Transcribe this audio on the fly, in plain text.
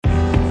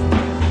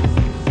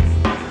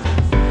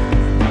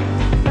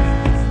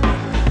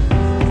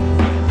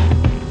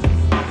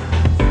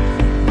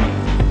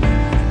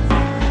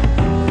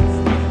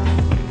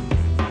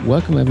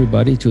Welcome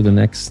everybody to the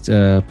next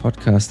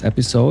podcast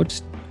episode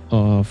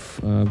of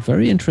a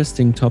very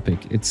interesting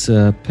topic. It's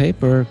a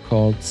paper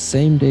called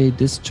Same-Day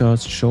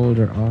Discharge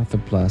Shoulder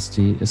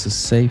Arthroplasty is a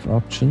Safe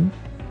Option,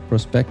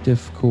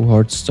 Prospective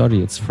Cohort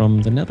Study. It's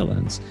from the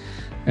Netherlands.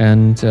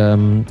 And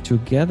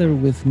together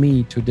with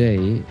me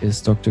today is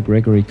Dr.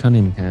 Gregory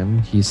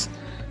Cunningham. He's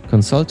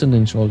consultant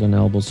in shoulder and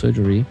elbow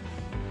surgery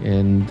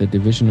in the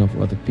Division of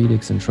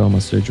Orthopedics and Trauma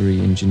Surgery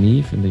in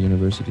Geneva in the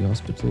University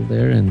Hospital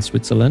there in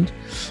Switzerland.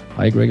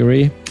 Hi,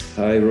 Gregory.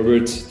 Hi,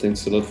 Robert.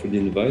 Thanks a lot for the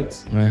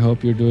invite. I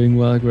hope you're doing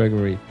well,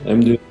 Gregory. I'm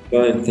doing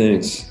fine,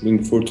 thanks.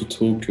 Looking forward to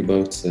talk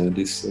about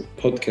this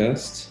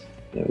podcast.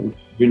 Very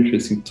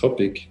interesting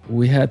topic.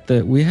 We had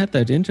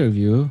that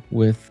interview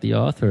with the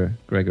author,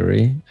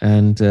 Gregory.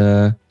 And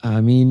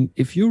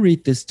if you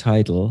read this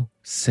title,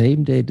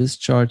 Same-Day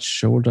Discharge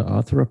Shoulder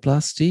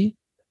Arthroplasty,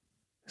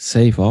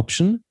 Safe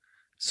Option.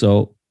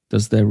 So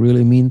does that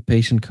really mean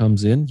patient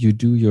comes in, you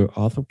do your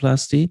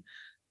arthroplasty,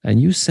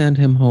 and you send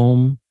him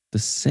home the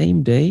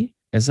same day?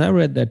 As I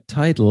read that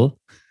title,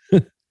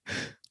 it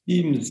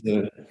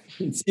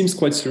seems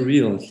quite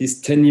surreal. At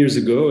least 10 years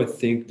ago, I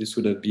think this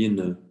would have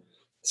been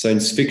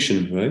science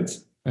fiction, right?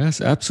 Yes,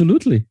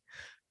 absolutely.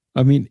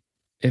 I mean,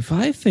 if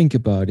I think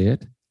about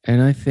it,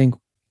 and I think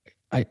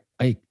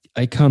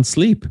I can't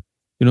sleep.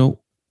 You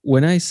know,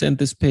 when I sent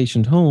this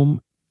patient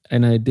home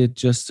and I did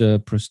just a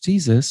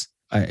prosthesis,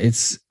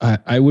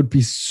 I would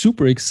be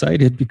super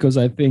excited because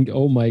I think,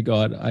 oh my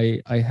God,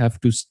 I have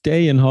to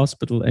stay in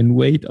hospital and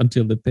wait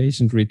until the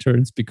patient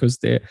returns because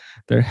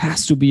there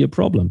has to be a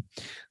problem.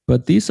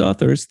 But these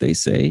authors, they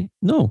say,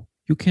 no,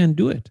 you can't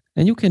do it.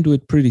 And you can do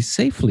it pretty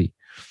safely.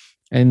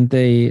 And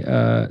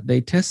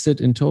they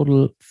tested in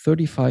total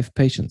 35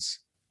 patients.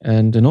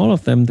 And in all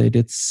of them, they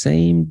did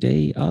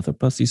same-day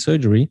arthroplasty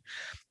surgery.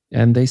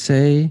 And they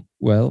say,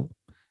 well,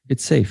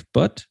 it's safe,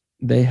 but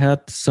they had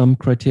some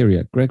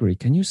criteria. Gregory,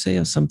 can you say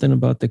us something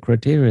about the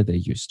criteria they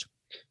used?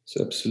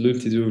 So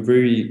absolutely, they were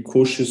very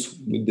cautious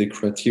with the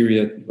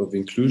criteria of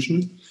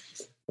inclusion.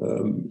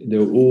 They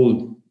were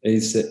all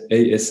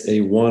ASA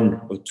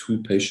 1 or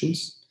 2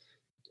 patients.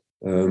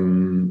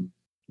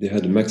 They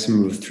had a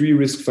maximum of 3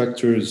 risk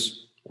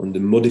factors on the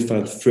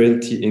modified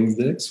frailty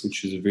index,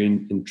 which is a very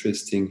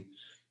interesting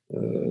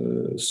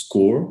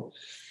score.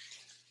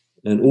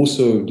 And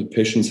also the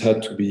patients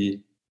had to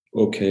be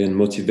okay and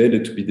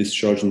motivated to be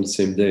discharged on the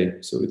same day.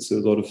 So it's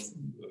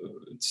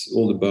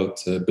all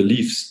about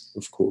beliefs,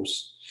 of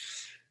course.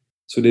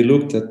 So they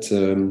looked at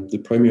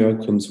the primary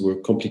outcomes were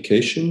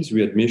complications,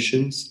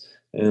 readmissions,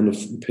 and of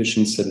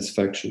patient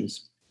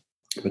satisfactions.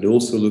 But they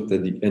also looked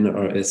at the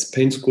NRS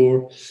pain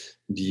score,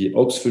 the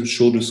Oxford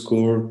Shoulder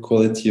Score,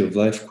 quality of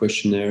life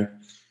questionnaire,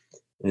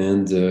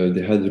 and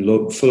they had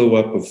a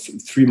follow-up of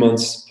 3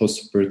 months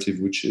post-operative,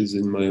 which is,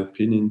 in my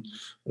opinion,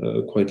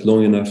 quite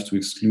long enough to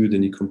exclude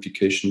any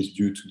complications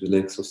due to the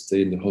length of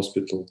stay in the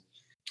hospital.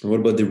 And what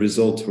about the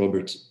result,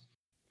 Robert?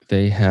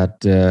 They had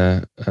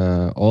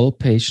all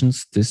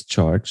patients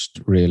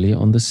discharged really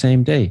on the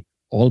same day,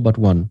 all but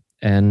one.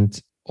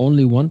 And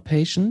only one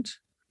patient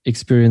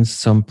experienced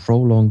some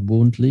prolonged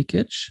wound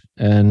leakage,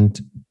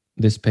 and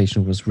this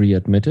patient was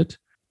readmitted.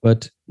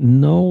 But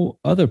no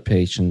other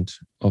patient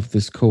of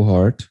this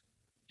cohort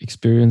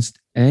experienced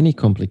any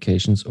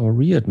complications or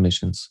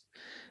readmissions.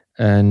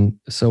 And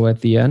so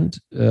at the end,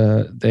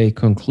 they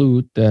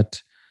conclude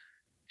that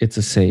it's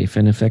a safe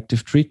and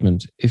effective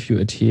treatment if you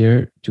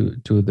adhere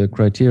to the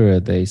criteria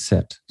they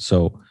set.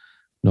 So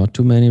not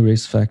too many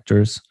risk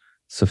factors,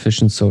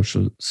 sufficient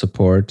social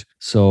support.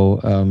 So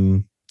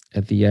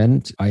at the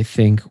end, I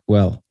think,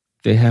 well,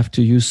 they have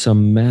to use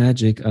some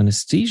magic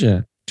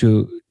anesthesia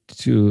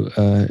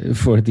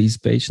for these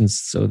patients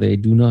so they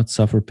do not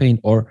suffer pain.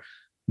 Or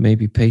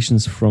maybe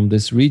patients from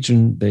this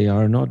region, they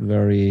are not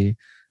very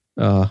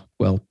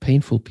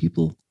painful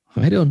people.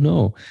 I don't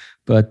know,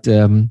 but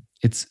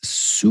it's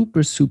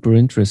super, super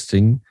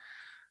interesting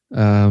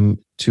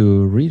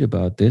to read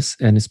about this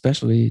and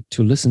especially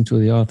to listen to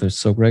the authors.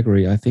 So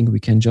Gregory, I think we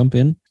can jump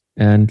in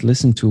and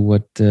listen to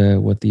what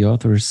the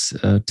authors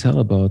tell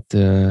about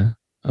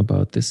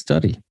this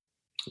study.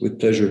 With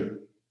pleasure.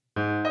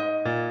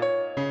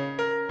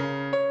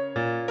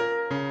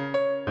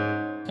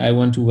 I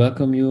want to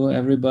welcome you,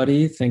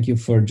 everybody. Thank you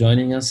for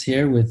joining us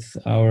here with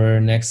our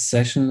next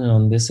session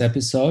on this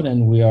episode.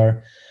 And we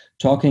are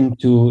talking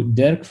to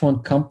Dirk van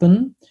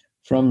Kampen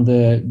from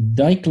the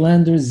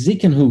Dijklander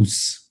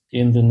Ziekenhuis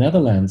in the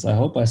Netherlands. I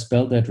hope I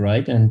spelled that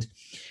right. And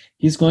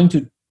he's going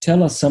to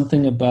tell us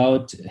something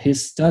about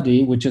his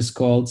study, which is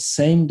called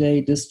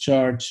Same-Day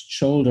Discharge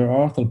Shoulder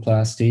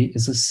Arthroplasty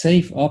is a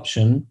Safe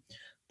Option,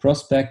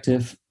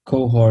 Prospective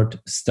Cohort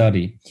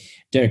Study.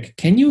 Dirk,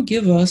 can you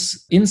give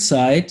us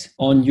insight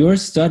on your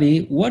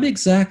study? What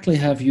exactly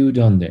have you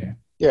done there?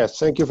 Yes,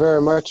 thank you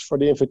very much for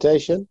the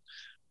invitation.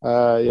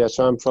 So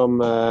I'm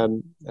from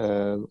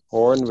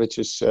Hoorn, which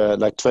is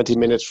like 20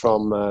 minutes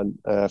from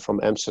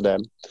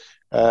Amsterdam.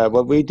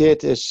 What we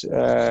did is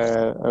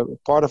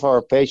part of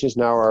our patients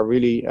now are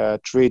really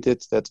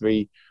treated that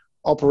we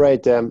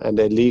operate them and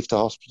they leave the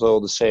hospital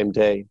the same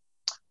day.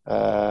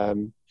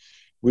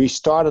 we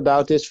started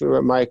out this.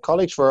 My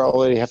colleagues were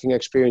already having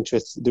experience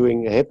with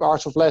doing hip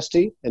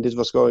arthroplasty, and this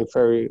was going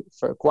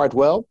quite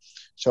well.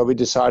 So we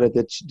decided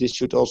that this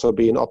should also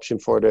be an option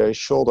for the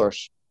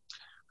shoulders.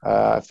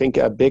 I think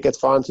a big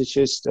advantage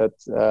is that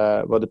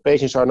the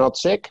patients are not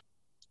sick.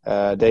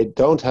 They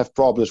don't have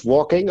problems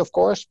walking, of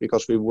course,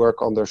 because we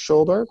work on their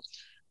shoulder,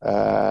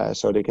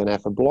 so they can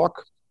have a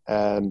block.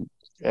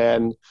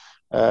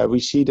 We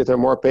see that there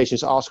are more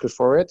patients asking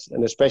for it.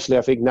 And especially,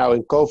 I think now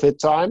in COVID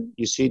time,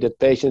 you see that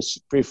patients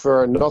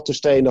prefer not to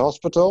stay in the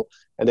hospital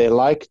and they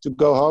like to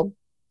go home.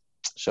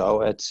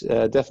 So it's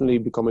definitely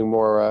becoming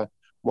more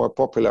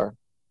popular.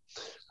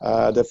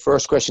 The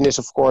first question is,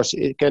 of course,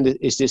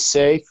 is this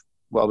safe?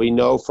 Well, we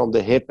know from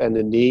the hip and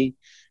the knee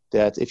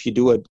that if you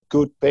do a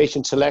good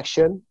patient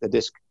selection, that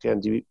this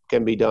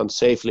can be done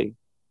safely.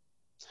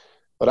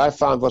 What I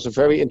found was a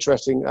very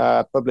interesting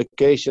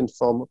publication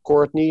from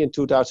Courtney in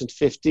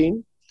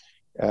 2015.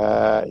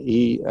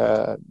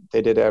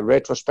 They did a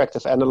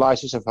retrospective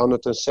analysis of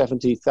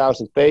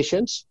 170,000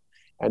 patients,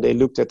 and they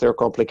looked at their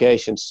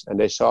complications, and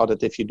they saw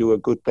that if you do a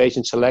good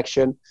patient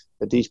selection,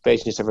 that these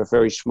patients have a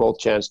very small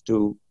chance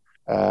to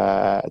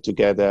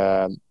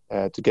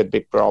get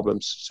big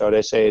problems. So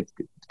they say it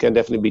can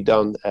definitely be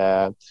done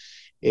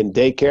in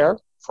daycare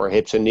for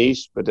hips and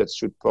knees, but that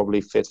should probably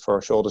fit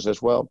for shoulders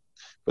as well.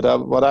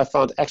 But what I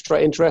found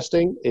extra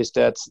interesting is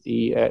that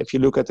if you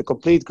look at the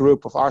complete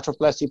group of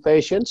arthroplasty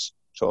patients,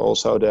 so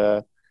also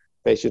the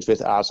patients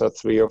with ASA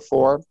 3 or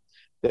 4,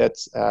 that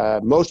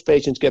most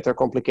patients get their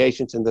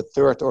complications in the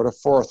 3rd or the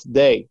 4th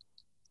day.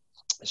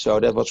 So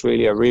that was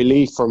really a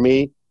relief for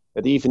me,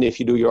 that even if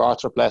you do your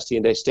arthroplasty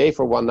and they stay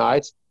for one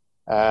night,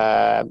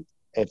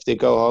 if they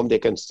go home, they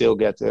can still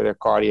get their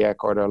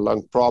cardiac or their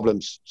lung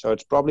problems. So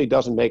it probably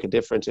doesn't make a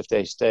difference if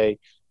they stay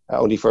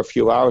only for a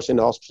few hours in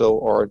the hospital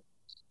or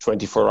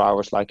 24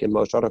 hours like in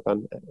most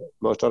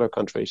other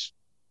countries.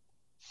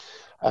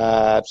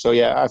 So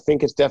yeah, I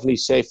think it's definitely a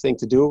safe thing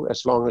to do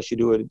as long as you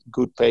do a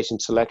good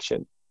patient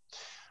selection.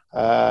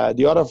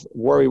 The other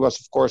worry was,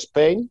 of course,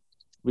 pain.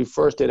 We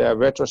first did a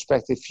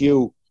retrospective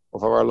view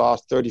of our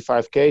last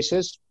 35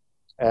 cases,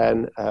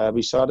 and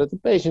we saw that the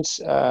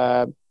patients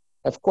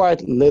have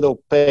quite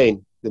little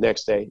pain the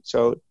next day.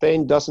 So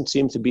pain doesn't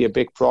seem to be a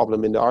big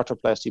problem in the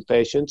arthroplasty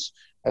patients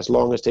as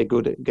long as they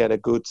get a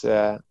good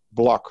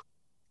block.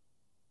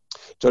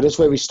 So this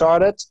way we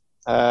started.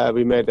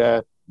 We made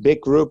a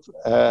big book,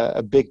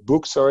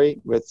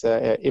 with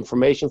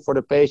information for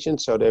the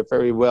patients, so they're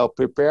very well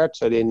prepared,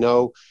 so they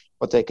know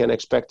what they can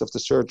expect of the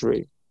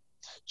surgery.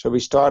 So we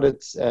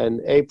started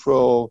in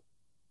April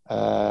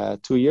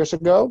 2 years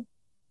ago.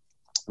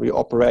 We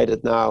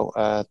operated now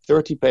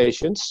 30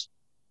 patients.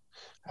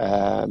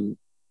 And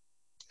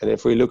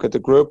if we look at the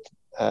group,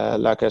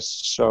 like I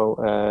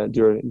saw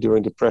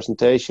during the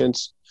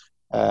presentations,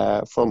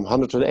 from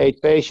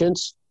 108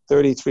 patients,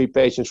 33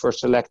 patients were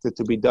selected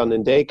to be done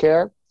in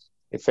daycare.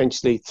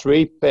 Eventually,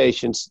 3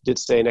 patients did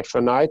stay an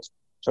extra night.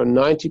 So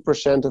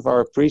 90% of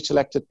our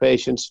pre-selected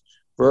patients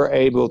were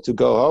able to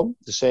go home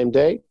the same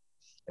day.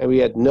 And we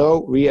had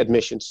no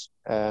readmissions.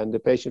 And the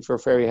patients were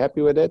very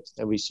happy with it.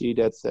 And we see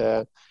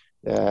that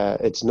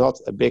it's not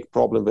a big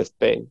problem with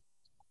pain.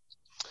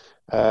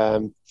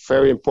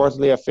 Very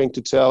importantly, I think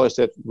to tell is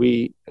that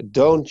we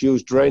don't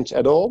use drains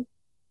at all.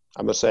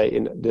 I must say,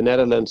 in the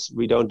Netherlands,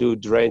 we don't do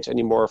drains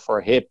anymore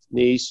for hip,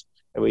 knees,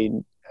 and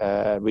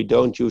we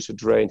don't use a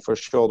drain for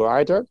shoulder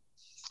either.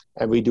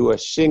 And we do a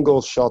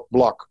single shot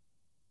block.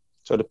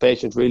 So the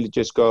patient really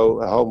just go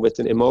home with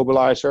an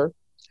immobilizer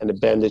and a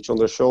bandage on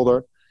their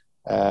shoulder,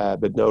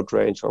 but no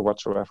drains or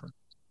whatsoever.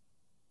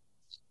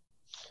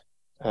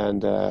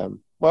 And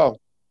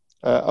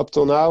up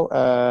till now,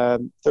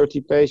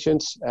 30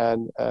 patients,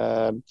 and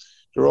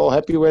they're all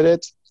happy with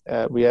it.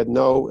 We had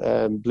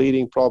no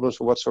bleeding problems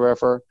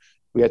whatsoever.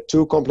 We had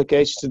 2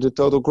 complications to the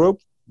total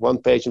group. 1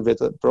 patient with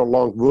a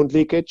prolonged wound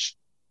leakage,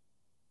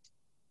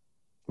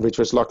 which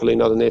was luckily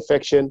not an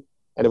infection.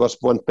 And there was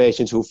 1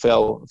 patient who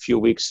fell a few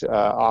weeks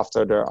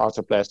after their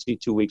arthroplasty,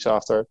 2 weeks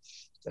after,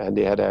 and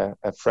they had a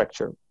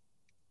fracture.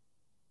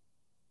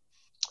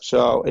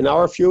 So in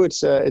our view,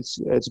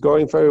 it's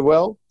going very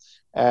well.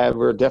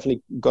 We're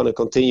definitely going to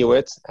continue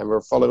it, and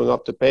we're following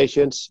up the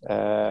patients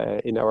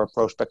in our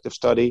prospective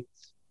study.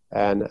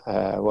 And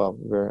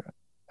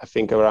I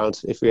think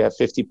around, if we have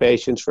 50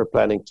 patients, we're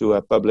planning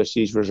to publish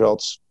these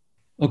results.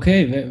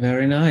 Okay,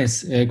 very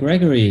nice.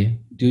 Gregory,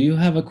 do you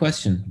have a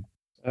question?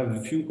 I have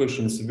a few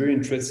questions. A very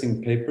interesting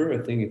paper. I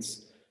think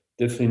it's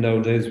definitely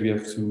nowadays we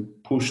have to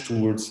push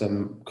towards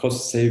some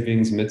cost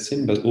savings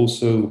medicine, but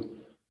also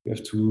we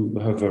have to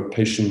have our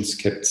patients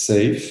kept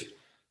safe.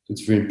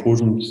 It's very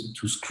important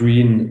to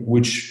screen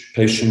which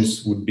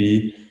patients would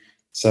be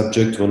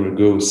subject to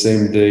undergo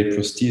same-day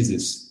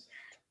prosthesis.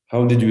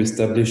 How did you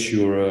establish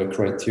your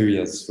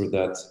criteria for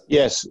that?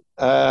 Yes,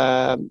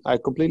 I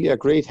completely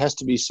agree. It has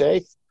to be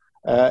safe.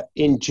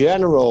 In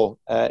general,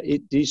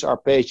 these are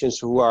patients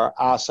who are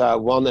ASA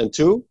 1 and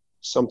 2.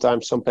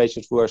 Sometimes some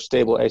patients who are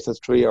stable ASA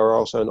 3 are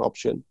also an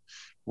option.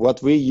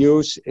 What we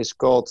use is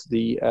called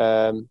the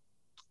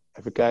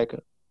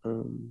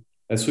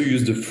I saw you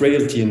use the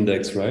frailty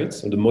index, right?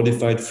 So the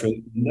modified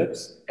frailty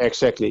index.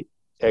 Exactly.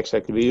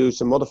 We use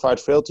the modified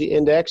frailty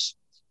index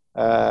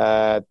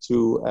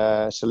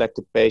to select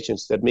the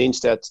patients. That means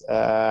that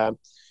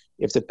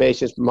if the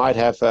patients might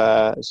have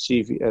a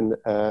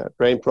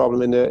brain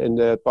problem in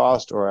the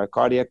past or a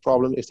cardiac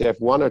problem, if they have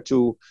one or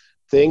two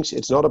things,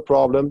 it's not a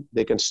problem.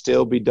 They can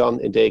still be done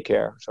in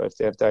daycare. So if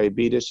they have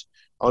diabetes,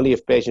 only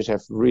if patients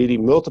have really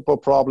multiple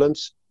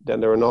problems, then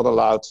they're not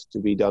allowed to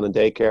be done in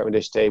daycare and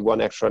they stay one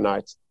extra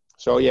night.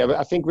 So yeah,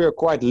 I think we're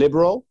quite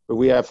liberal.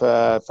 We have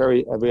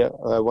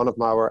one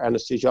of our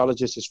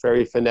anesthesiologists is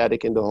very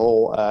fanatic in the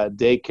whole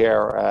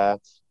daycare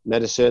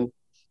medicine,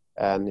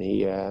 and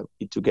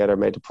he together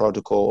made the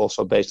protocol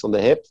also based on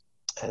the hip,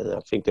 and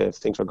I think that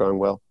things are going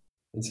well.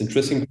 It's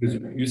interesting because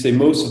you say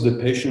most of the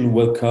patients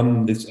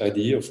welcome this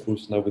idea, of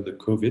course, now with the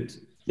COVID.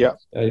 Yeah.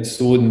 I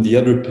saw in the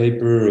other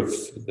paper of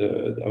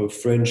our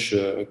French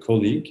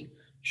colleague,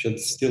 she had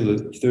still a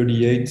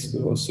 38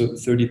 or so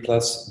 30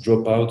 plus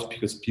dropout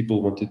because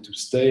people wanted to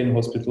stay in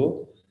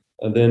hospital.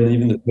 And then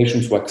even the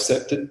patients who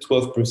accepted,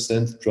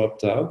 12%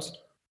 dropped out,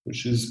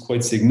 which is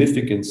quite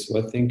significant. So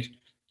I think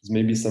there's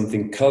maybe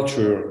something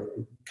cultural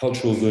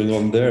going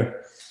on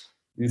there.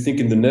 Do you think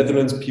in the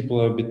Netherlands people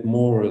are a bit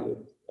more,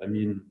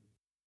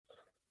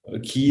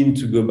 keen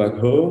to go back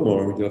home,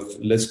 or you have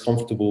less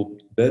comfortable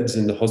beds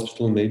in the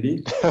hospital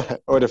maybe?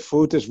 Or the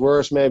food is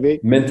worse maybe?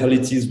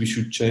 Mentalities we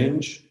should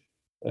change?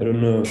 I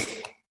don't know.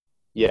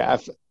 Yeah,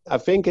 I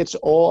think it's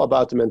all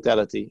about the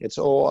mentality. It's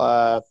all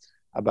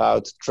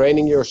about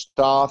training your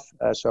staff.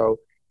 So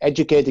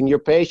educating your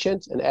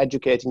patient and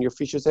educating your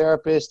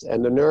physiotherapist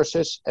and the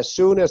nurses. As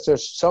soon as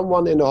there's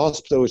someone in the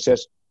hospital who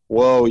says,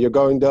 whoa, you're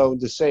going down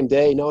the same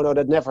day. No,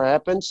 that never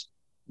happens.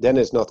 Then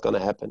it's not going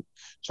to happen.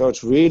 So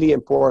it's really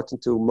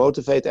important to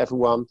motivate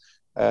everyone.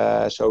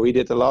 So we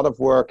did a lot of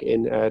work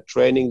in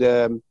training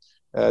the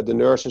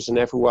nurses and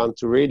everyone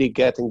to really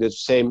getting the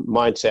same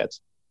mindset.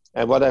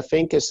 And what I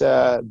think is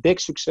a big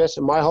success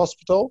in my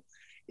hospital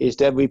is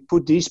that we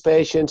put these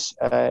patients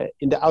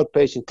in the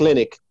outpatient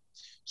clinic.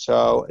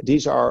 So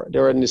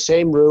they're in the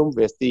same room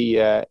with the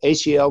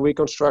ACL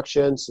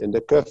reconstructions and the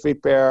cuff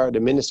repair, the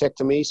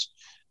meniscectomies.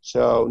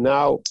 So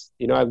now,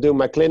 I'm doing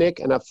my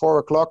clinic and at 4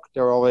 o'clock,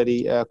 they're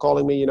already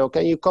calling me,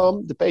 can you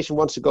come? The patient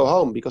wants to go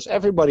home because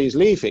everybody is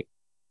leaving.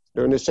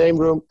 They're in the same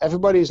room,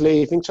 everybody is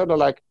leaving. So they're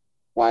like,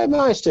 why am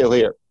I still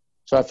here?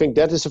 So I think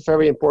that is a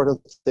very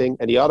important thing.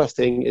 And the other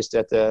thing is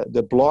that the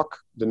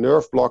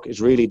nerve block is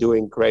really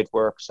doing great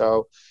work.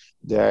 So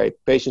the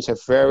patients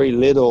have very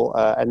little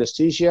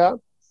anesthesia.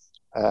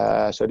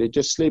 So they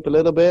just sleep a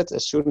little bit.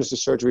 As soon as the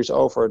surgery is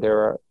over,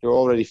 they're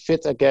already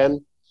fit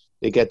again.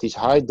 They get these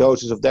high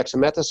doses of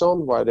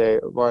dexamethasone,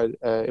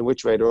 in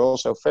which way they're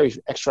also very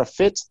extra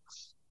fit.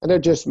 And they're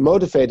just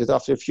motivated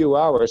after a few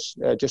hours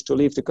just to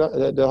leave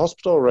the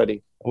hospital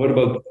already. What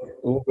about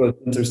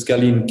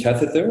interscalene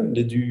catheter?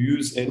 Did you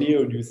use any,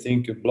 or do you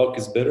think a block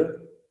is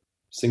better?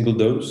 Single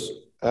dose?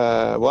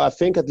 Well, I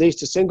think at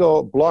least a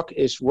single block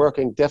is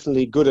working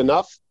definitely good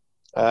enough.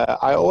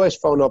 I always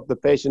phone up the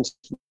patients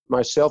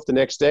myself the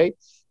next day.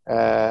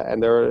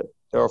 And there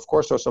of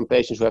course, are some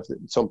patients who have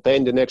some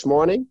pain the next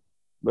morning.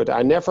 But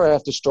I never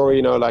have the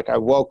story, like I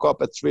woke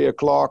up at 3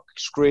 o'clock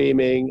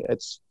screaming.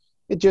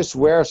 It just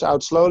wears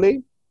out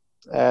slowly.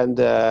 And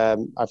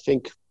I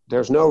think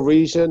there's no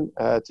reason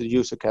to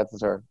use a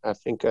catheter. I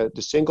think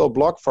the single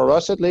block, for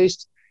us at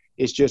least,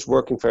 is just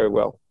working very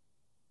well.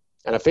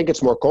 And I think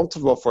it's more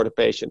comfortable for the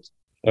patient.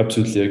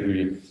 Absolutely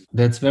agree.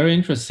 That's very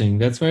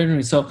interesting.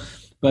 So,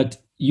 but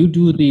you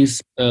do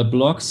these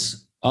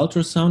blocks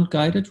ultrasound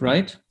guided,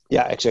 right?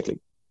 Yeah,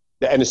 exactly.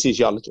 The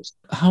anesthesiologist.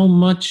 How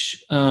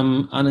much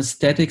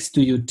anesthetics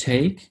do you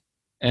take,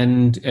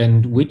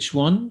 and which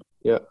one?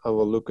 Yeah, I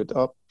will look it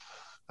up.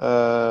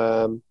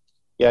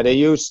 They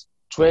use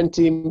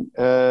 20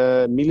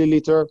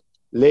 milliliter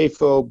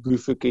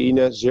levobufocaine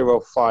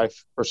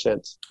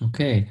 0.5%.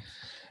 Okay.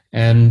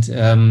 And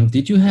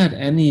did you had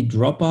any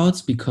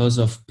dropouts because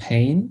of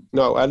pain?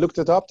 No, I looked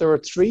it up. There were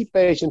 3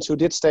 patients who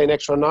did stay an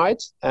extra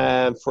night.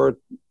 For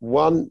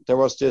one, there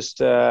was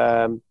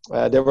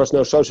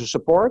no social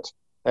support.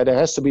 There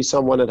has to be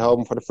someone at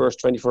home for the first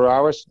 24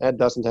 hours. It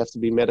doesn't have to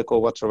be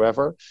medical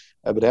whatsoever,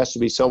 but it has to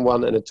be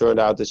someone. And it turned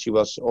out that she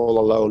was all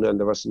alone, and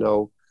there was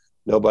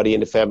nobody in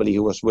the family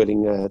who was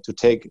willing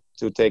to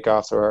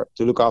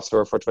look after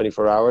her for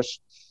 24 hours.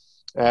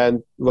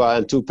 And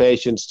 2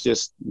 patients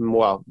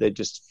they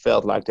just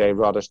felt like they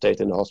rather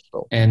stayed in the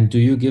hospital. And do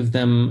you give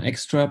them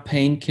extra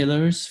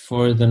painkillers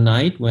for the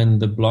night when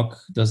the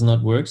block does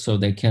not work, so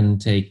they can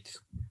take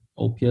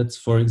opiates,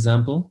 for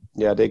example?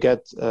 Yeah, they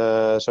get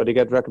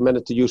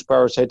recommended to use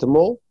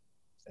paracetamol,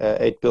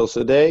 8 pills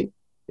a day.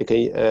 They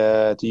can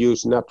to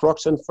use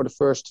naproxen for the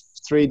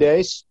first 3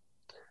 days.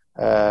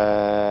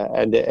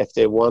 And if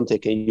they want, they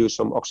can use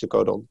some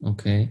oxycodone.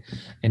 Okay.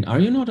 And are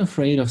you not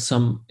afraid of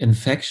some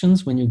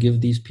infections when you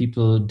give these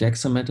people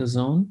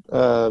dexamethasone?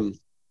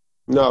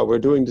 No, we're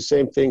doing the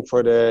same thing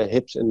for the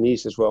hips and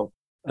knees as well.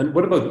 And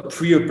what about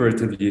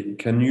preoperatively?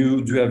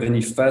 Do you have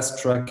any fast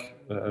track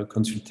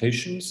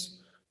consultations?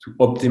 to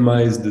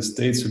optimize the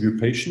states of your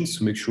patients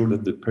to make sure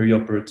that the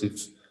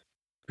perioperative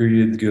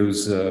period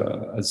goes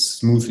as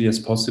smoothly as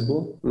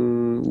possible?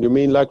 You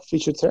mean like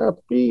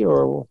physiotherapy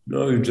or?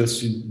 No, you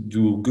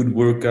do a good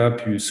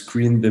workup, you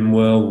screen them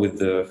well with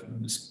the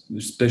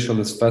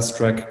specialist fast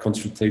track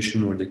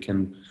consultation where they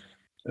can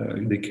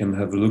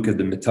have a look at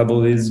the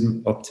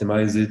metabolism,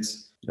 optimize it,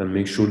 and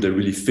make sure they're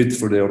really fit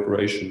for the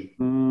operation.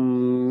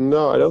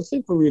 No, I don't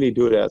think we really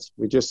do that.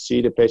 We just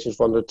see the patients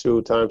 1 or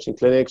 2 times in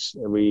clinics,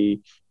 and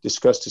we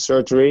discuss the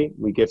surgery.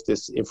 We give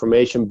this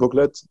information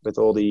booklet with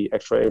all the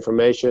extra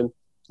information.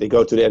 They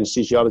go to the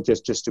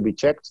anesthesiologist just to be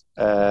checked,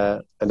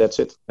 and that's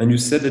it. And you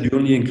said that you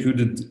only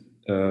included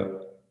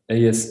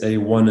ASA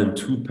 1 and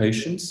 2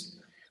 patients.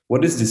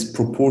 What is this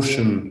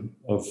proportion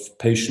of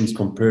patients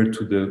compared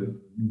to the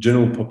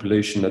general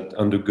population that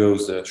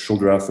undergoes a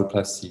shoulder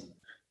arthroplasty?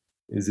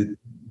 Is it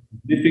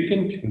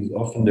significant? Because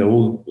often they're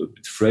all a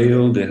bit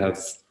frail. They have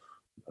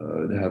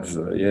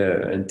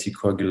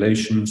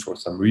anticoagulation for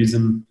some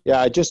reason.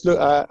 Yeah, I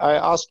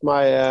asked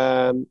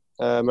my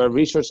my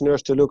research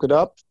nurse to look it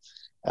up.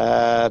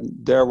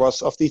 There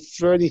was, of the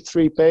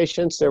 33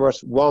 patients, there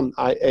was 1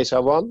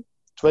 ASA 1,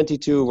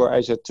 22 were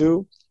ASA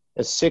 2,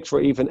 and 6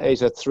 were even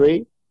ASA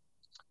 3.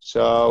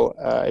 So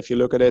if you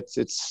look at it,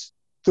 it's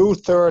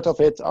 2/3 of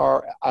it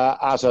are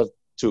ASA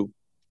 2,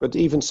 but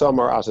even some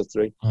are ASA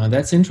 3.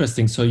 That's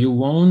interesting. So you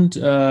won't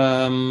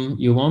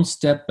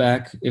step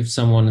back if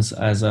someone is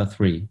ASA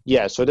 3.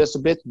 Yeah, so that's a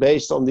bit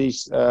based on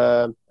these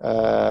the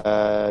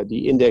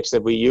index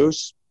that we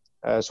use.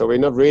 So we're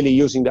not really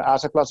using the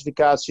ASA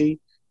classification.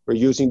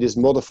 We're using this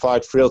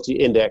modified frailty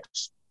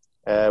index,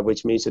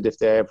 which means that if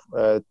they have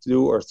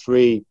 2 or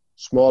 3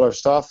 smaller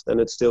stuff, then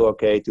it's still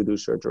okay to do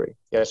surgery.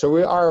 Yeah, so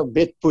we are a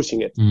bit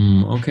pushing it.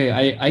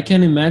 Okay, I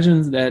can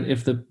imagine that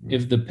if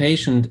the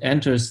patient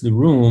enters the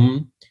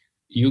room,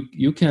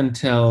 you can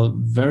tell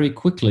very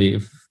quickly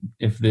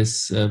if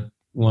this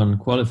one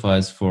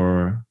qualifies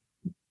for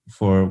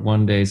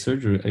 1-day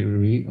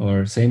surgery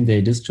or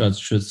same-day discharge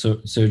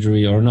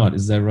surgery or not.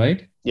 Is that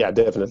right? Yeah,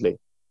 definitely.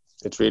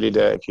 It's really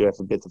if you have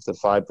a bit of the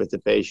vibe with the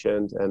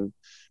patient,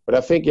 but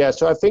I think I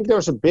think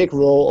there's a big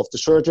role of the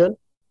surgeon,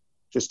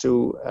 just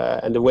to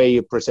and the way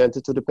you present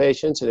it to the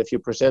patients. And if you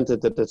present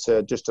it that it's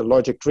just a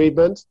logic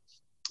treatment,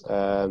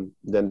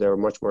 then they're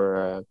much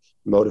more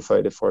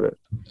motivated for it.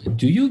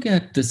 Do you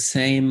get the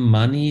same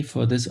money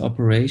for this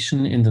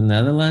operation in the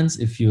Netherlands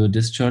if you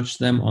discharge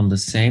them on the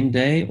same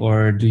day,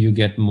 or do you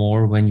get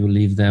more when you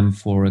leave them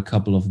for a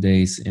couple of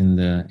days in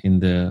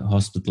the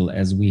hospital,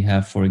 as we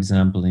have, for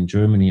example, in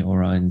Germany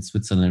or in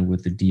Switzerland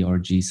with the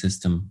DRG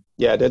system?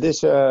 Yeah, that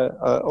is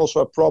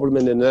also a problem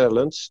in the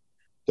Netherlands.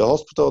 The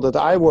hospital that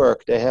I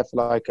work, they have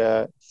like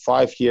a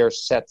 5-year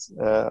set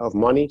of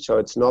money, so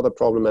it's not a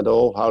problem at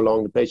all how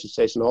long the patient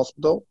stays in the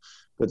hospital.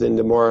 But in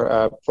the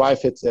more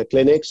private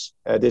clinics,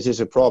 this is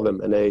a problem,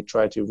 and they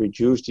try to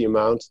reduce the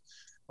amount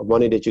of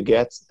money that you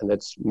get. And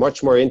it's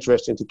much more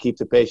interesting to keep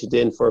the patient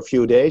in for a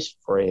few days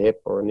for a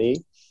hip or a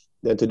knee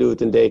than to do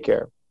it in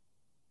daycare.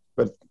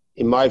 But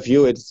in my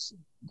view,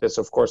 that's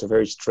of course a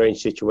very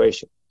strange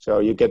situation. So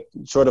you get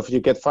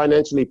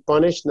financially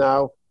punished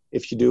now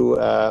if you do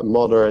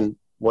modern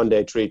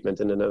 1-day treatment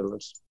in the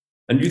Netherlands.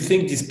 And you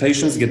think these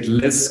patients get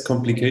less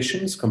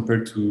complications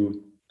compared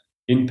to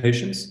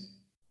inpatients?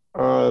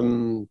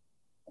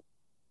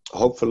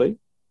 Hopefully,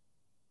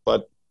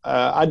 but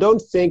I don't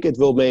think it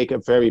will make a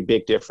very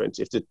big difference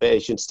if the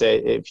patient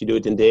if you do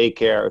it in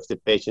daycare, if the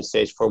patient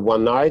stays for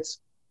 1 night.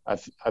 I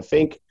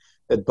think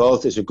that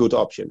both is a good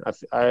option.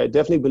 I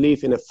definitely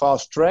believe in a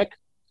fast track,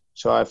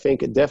 so I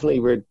think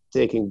definitely we're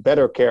taking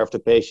better care of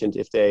the patient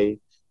if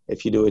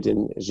you do it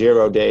in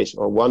 0 days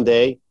or 1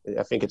 day.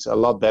 I think it's a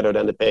lot better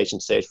than the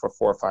patient stays for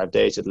 4 or 5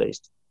 days at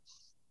least.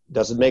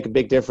 Does it make a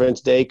big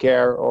difference,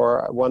 daycare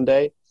or 1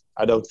 day?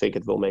 I don't think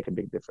it will make a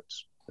big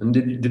difference. And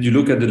did you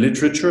look at the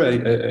literature?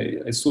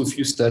 I saw a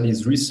few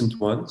studies, recent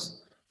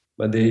ones,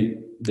 but they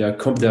have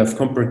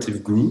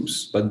comparative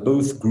groups, but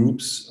both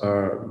groups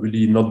are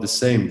really not the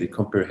same. They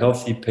compare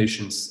healthy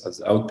patients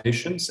as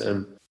outpatients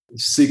and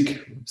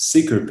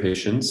sicker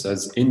patients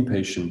as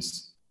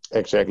inpatients.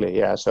 Exactly,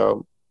 yeah.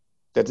 So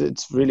that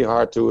it's really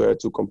hard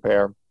to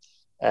compare.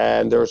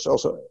 And there's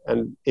also,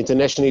 and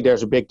internationally,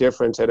 there's a big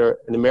difference.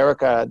 In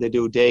America, they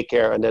do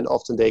daycare, and then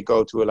often they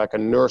go to like a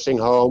nursing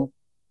home.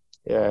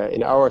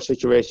 In our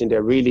situation, they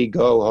really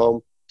go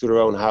home to their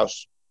own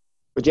house.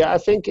 But yeah, I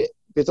think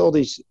with all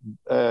these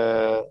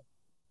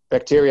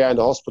bacteria in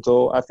the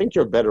hospital, I think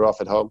you're better off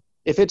at home.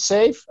 If it's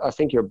safe, I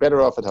think you're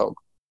better off at home.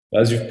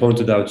 As you've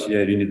pointed out,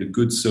 you need a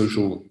good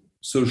social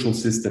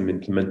system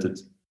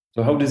implemented.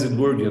 So how does it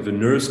work? You have a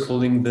nurse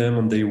calling them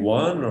on day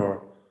 1,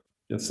 or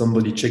you have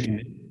somebody checking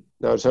in?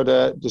 No, so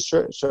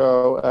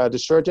the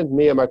surgeon,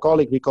 me and my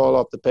colleague, we call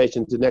up the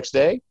patient the next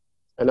day,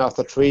 and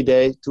after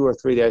 2 or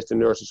 3 days, the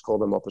nurses call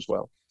them up as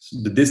well. So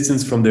the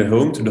distance from their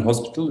home to the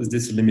hospital, is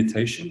this a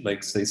limitation?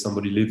 Like, say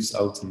somebody lives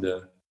out on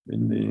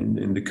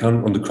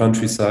the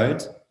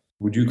countryside,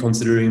 Would you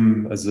consider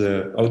him as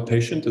an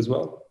outpatient as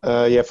well?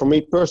 Yeah, for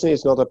me personally,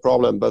 it's not a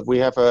problem, but we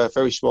have a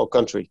very small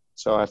country.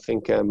 So I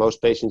think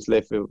most patients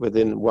live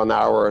within 1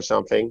 hour or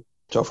something.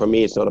 So for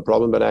me, it's not a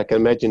problem, but I can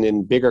imagine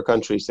in bigger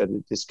countries that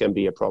this can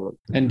be a problem.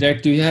 And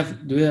Dirk, do you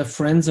have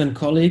friends and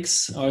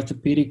colleagues,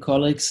 orthopedic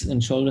colleagues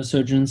and shoulder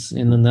surgeons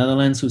in the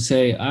Netherlands who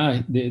say,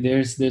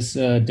 there's this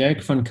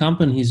Dirk van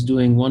Kampen, he's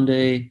doing 1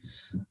 day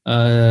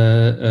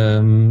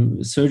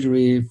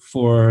surgery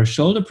for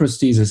shoulder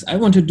prosthesis. I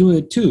want to do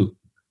it too.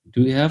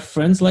 Do you have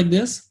friends like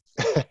this?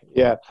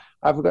 Yeah,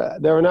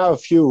 there are now a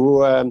few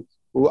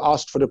who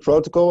asked for the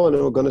protocol and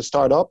who are going to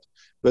start up,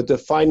 but the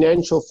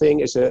financial thing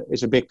is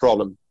a big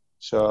problem.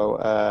 So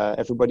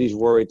everybody's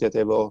worried that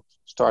they will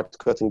start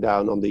cutting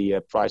down on the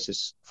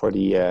prices for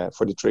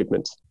the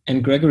treatment.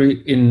 And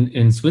Gregory,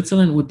 in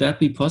Switzerland, would that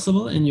be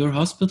possible in your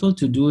hospital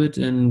to do it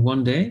in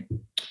 1 day?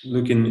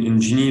 Look, in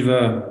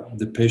Geneva,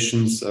 the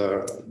patients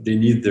they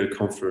need their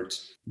comfort.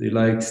 They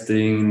like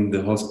staying in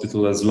the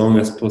hospital as long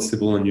as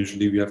possible, and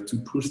usually we have to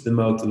push them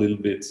out a little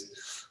bit.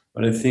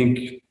 But I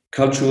think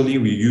culturally,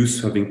 we use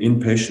having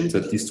inpatients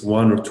at least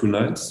 1 or 2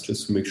 nights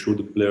just to make sure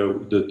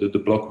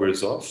the block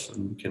wears off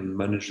and we can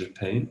manage the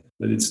pain.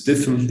 But it's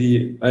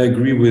definitely, I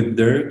agree with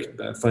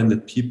Dirk. I find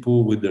that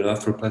people with their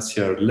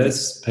arthroplasty are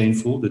less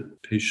painful than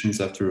patients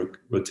after a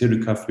rotator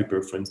cuff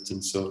repair, for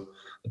instance. So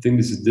I think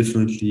this is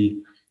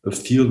definitely a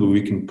field where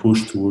we can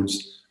push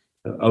towards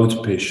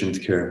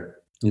outpatient care.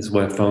 This is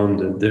why I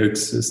found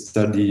Dirk's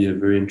study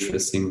very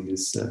interesting,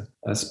 this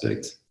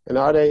aspect. And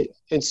are they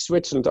in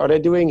Switzerland? Are they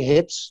doing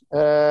hips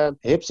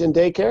in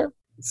daycare?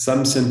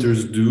 Some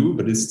centers do,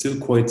 but it's still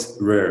quite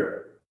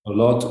rare. A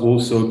lot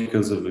also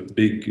because of a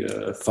big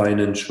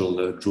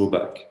financial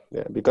drawback.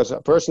 Yeah, because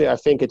personally, I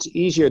think it's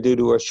easier to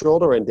do a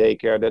shoulder in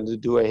daycare than to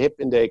do a hip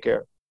in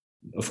daycare.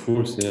 Of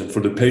course, yeah.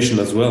 For the patient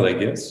as well, I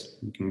guess.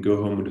 You can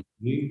go home with a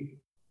knee.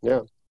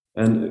 Yeah.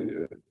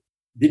 And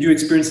did you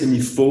experience any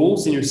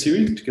falls in your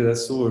series? Because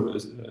I saw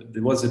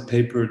there was a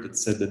paper that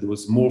said that there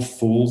was more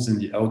falls in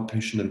the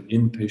outpatient and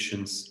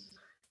inpatients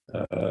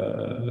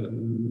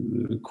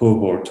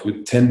cohort,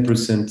 with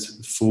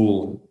 10%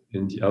 fall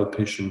in the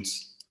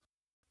outpatients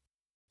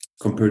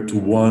compared to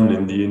 1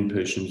 in the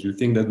inpatients. Do you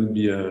think that would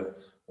be a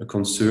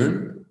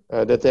concern?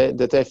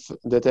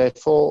 That they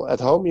fall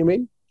at home, you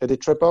mean? That they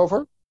trip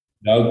over?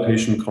 The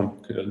outpatient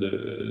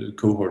the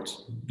cohort.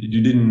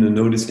 You didn't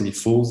notice any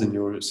falls in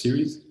your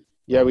series?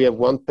 Yeah, we have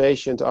 1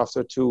 patient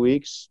after 2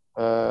 weeks.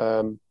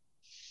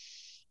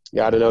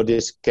 I don't know,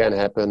 this can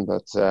happen,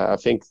 but I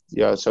think,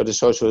 so the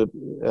social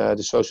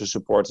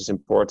support is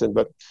important.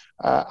 But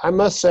I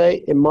must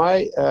say, in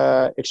my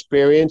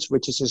experience,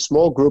 which is a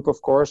small group,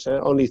 of course,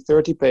 only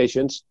 30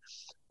 patients,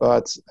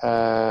 but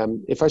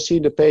if I see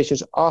the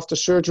patients after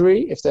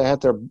surgery, if they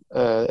had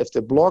if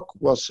the block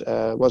was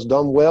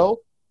done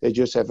well, they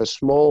just have a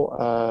small,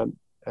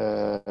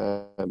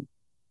 the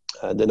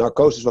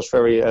narcosis was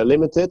very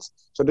limited,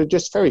 so they're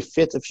just very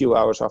fit a few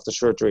hours after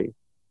surgery.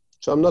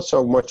 So I'm not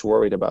so much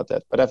worried about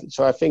that. But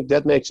I think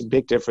that makes a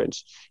big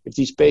difference. If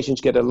these patients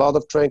get a lot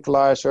of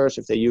tranquilizers,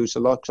 if they use a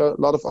lot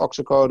of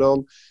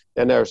oxycodone,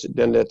 then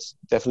that's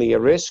definitely a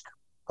risk.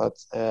 But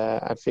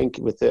I think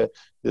with the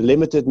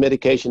limited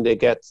medication they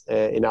get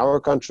in our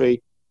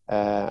country,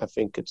 I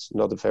think it's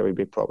not a very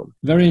big problem.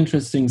 Very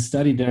interesting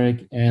study,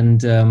 Derek.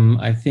 And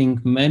I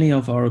think many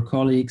of our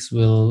colleagues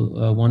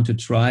will want to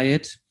try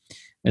it.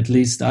 At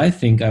least I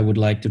think I would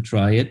like to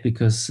try it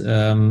because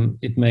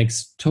it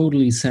makes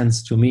totally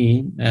sense to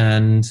me.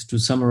 And to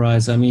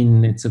summarize, I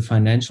mean, it's a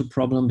financial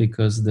problem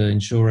because the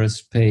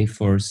insurers pay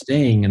for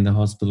staying in the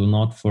hospital,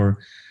 not for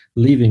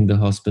leaving the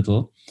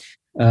hospital.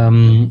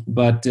 And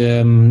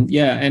in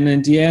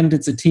the end,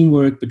 it's a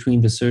teamwork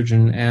between the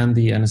surgeon and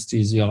the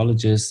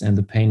anesthesiologist and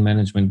the pain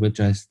management, which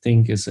I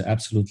think is an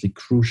absolutely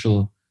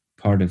crucial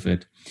part of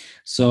it.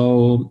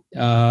 So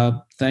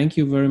thank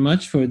you very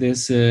much for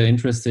this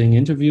interesting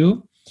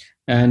interview.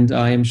 And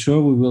I am sure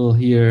we will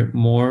hear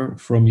more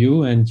from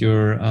you and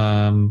your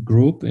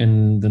group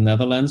in the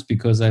Netherlands,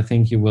 because I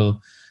think you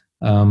will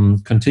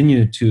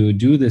continue to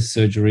do this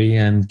surgery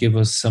and give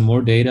us some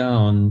more data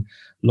on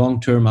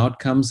long-term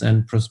outcomes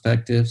and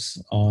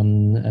perspectives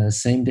on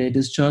same-day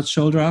discharge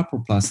shoulder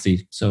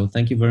arthroplasty. So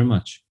thank you very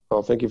much.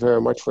 Well, thank you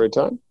very much for your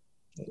time.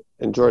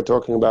 Enjoy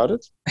talking about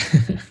it.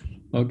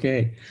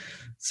 Okay.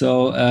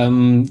 So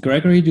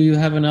Gregory, do you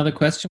have another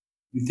question?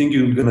 You think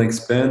you're going to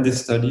expand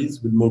these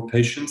studies with more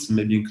patients and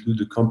maybe include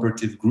a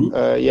comparative group?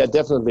 Yeah,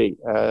 definitely.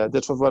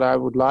 That's what I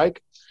would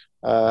like.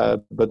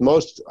 But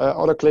most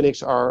other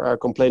clinics are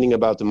complaining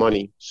about the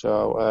money.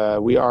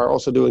 So we are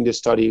also doing this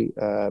study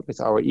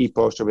with our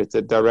e-poster with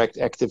the direct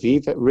active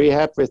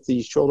rehab with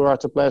the shoulder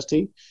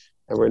arthroplasty.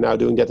 And we're now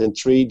doing that in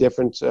 3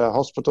 different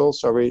hospitals.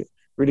 So we're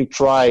really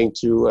trying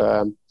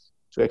to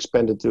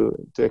extend it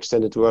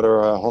to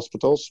other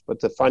hospitals. But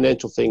the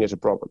financial thing is a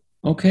problem.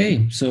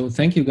 Okay, so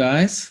thank you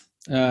guys.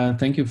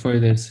 Thank you for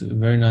this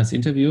very nice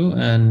interview,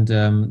 and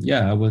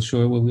I will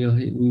sure we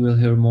will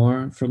hear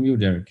more from you,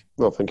 Derek.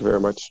 Well, thank you very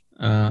much.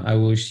 I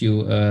wish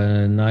you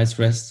a nice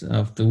rest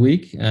of the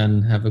week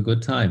and have a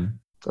good time.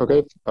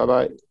 Okay,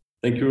 bye-bye.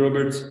 Thank you,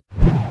 Robert.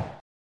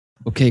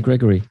 Okay,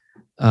 Gregory.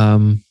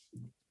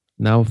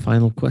 Now,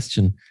 final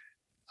question: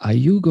 Are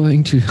you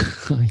going to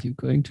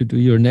do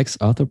your next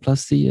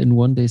arthroplasty in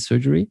one-day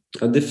surgery?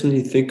 I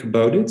definitely think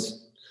about it.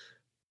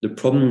 The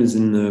problem is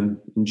in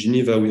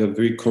Geneva we have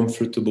very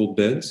comfortable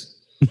beds.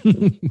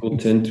 People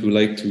tend to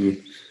like to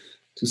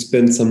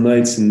spend some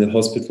nights in the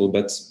hospital,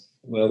 but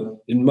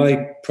well, in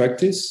my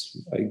practice,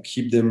 I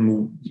keep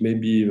them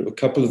maybe a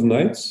couple of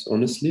nights,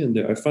 honestly, and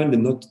I find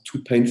them not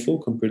too painful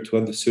compared to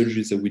other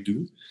surgeries that we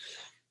do.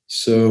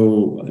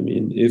 So, I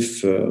mean,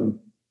 if you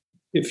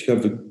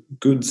have a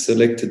good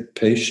selected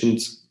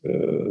patient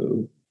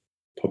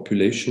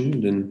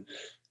population, then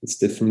it's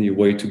definitely a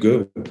way to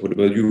go. What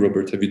about you,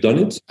 Robert? Have you done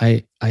it?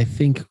 I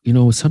think,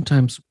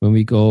 sometimes when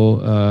we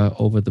go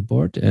over the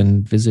board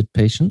and visit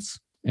patients,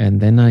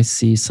 and then I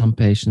see some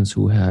patients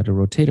who had a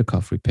rotator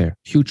cuff repair,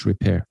 huge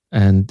repair,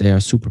 and they are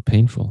super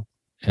painful.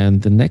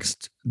 And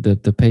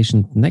the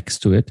patient next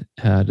to it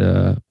had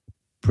a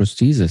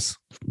prosthesis,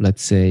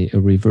 let's say a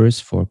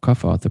reverse for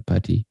cuff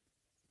arthropathy,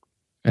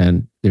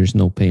 and there's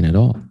no pain at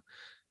all.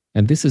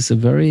 And this is a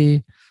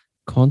very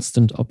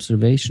constant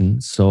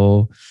observation.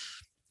 So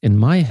in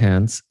my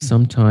hands,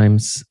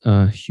 sometimes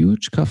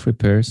huge cuff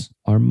repairs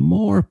are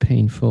more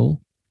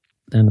painful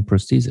than the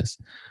prosthesis.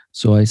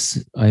 So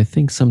I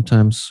think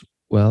sometimes,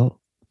 well,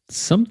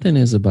 something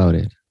is about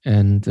it.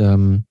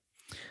 And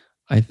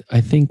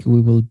I think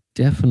we will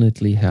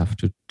definitely have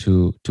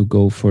to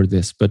go for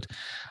this. But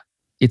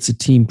it's a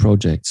team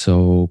project.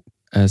 So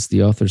as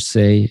the authors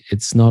say,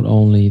 it's not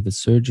only the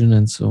surgeon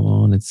and so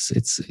on,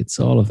 it's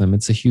all of them.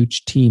 It's a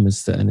huge team.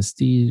 It's the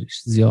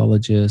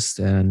anesthesiologist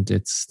and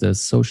it's the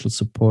social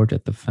support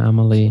at the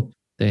family.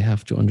 They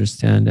have to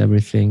understand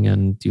everything,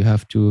 and you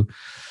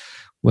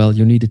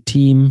need a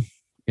team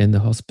in the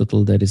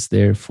hospital that is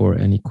there for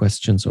any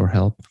questions or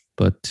help.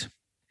 But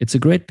it's a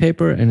great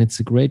paper, and it's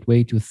a great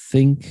way to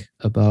think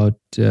about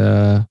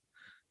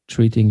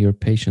treating your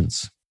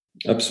patients.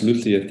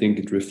 Absolutely. I think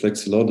it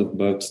reflects a lot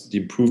about the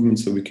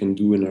improvements that we can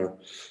do in our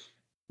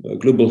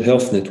global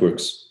health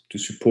networks to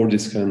support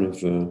this kind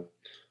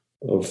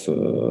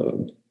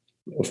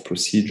of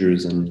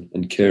procedures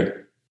and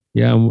care.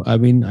 Yeah, I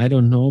mean, I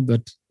don't know,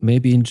 but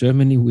maybe in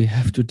Germany we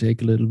have to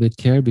take a little bit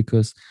care,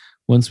 because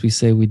once we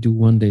say we do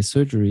one-day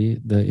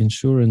surgery, the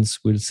insurance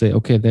will say,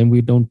 okay, then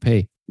we don't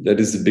pay. That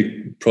is a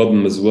big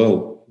problem as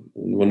well.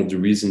 And one of the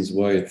reasons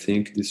why I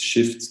think this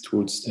shift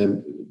towards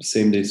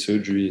same-day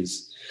surgery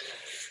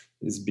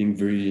is being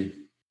very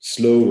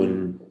slow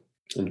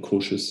and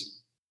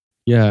cautious.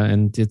 Yeah,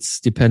 and it's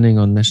depending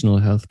on national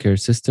healthcare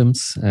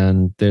systems,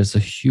 and there's a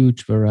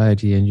huge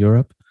variety in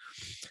Europe.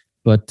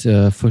 But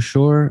for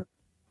sure,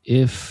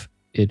 if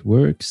it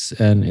works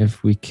and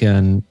if we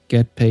can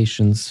get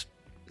patients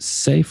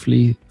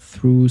safely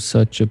through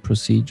such a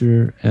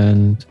procedure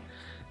and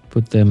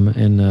put them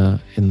in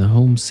the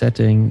home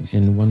setting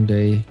in one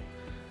day,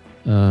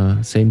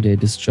 same-day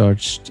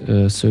discharged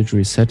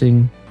surgery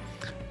setting,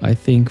 I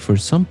think for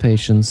some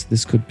patients,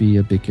 this could be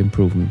a big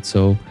improvement.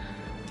 So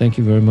thank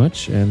you very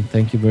much. And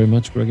thank you very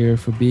much, Gregory,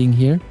 for being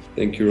here.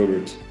 Thank you,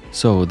 Robert.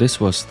 So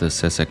this was the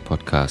SESEC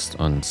podcast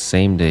on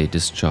same-day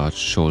discharge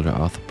shoulder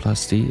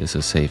arthroplasty is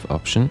a safe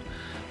option,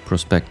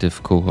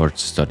 prospective cohort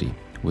study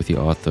with the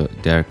author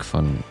Dirk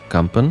van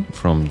Kampen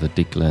from the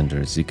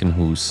Diklander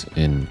Ziekenhuis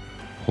in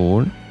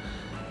Hoorn,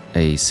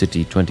 a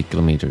city 20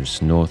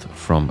 kilometers north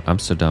from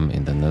Amsterdam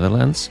in the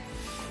Netherlands,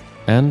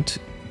 and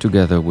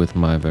together with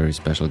my very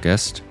special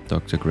guest,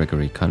 Dr.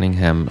 Gregory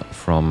Cunningham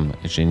from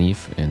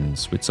Genève in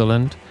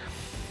Switzerland.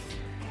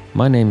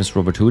 My name is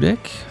Robert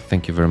Hudek.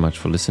 Thank you very much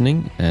for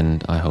listening,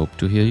 and I hope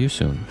to hear you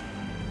soon.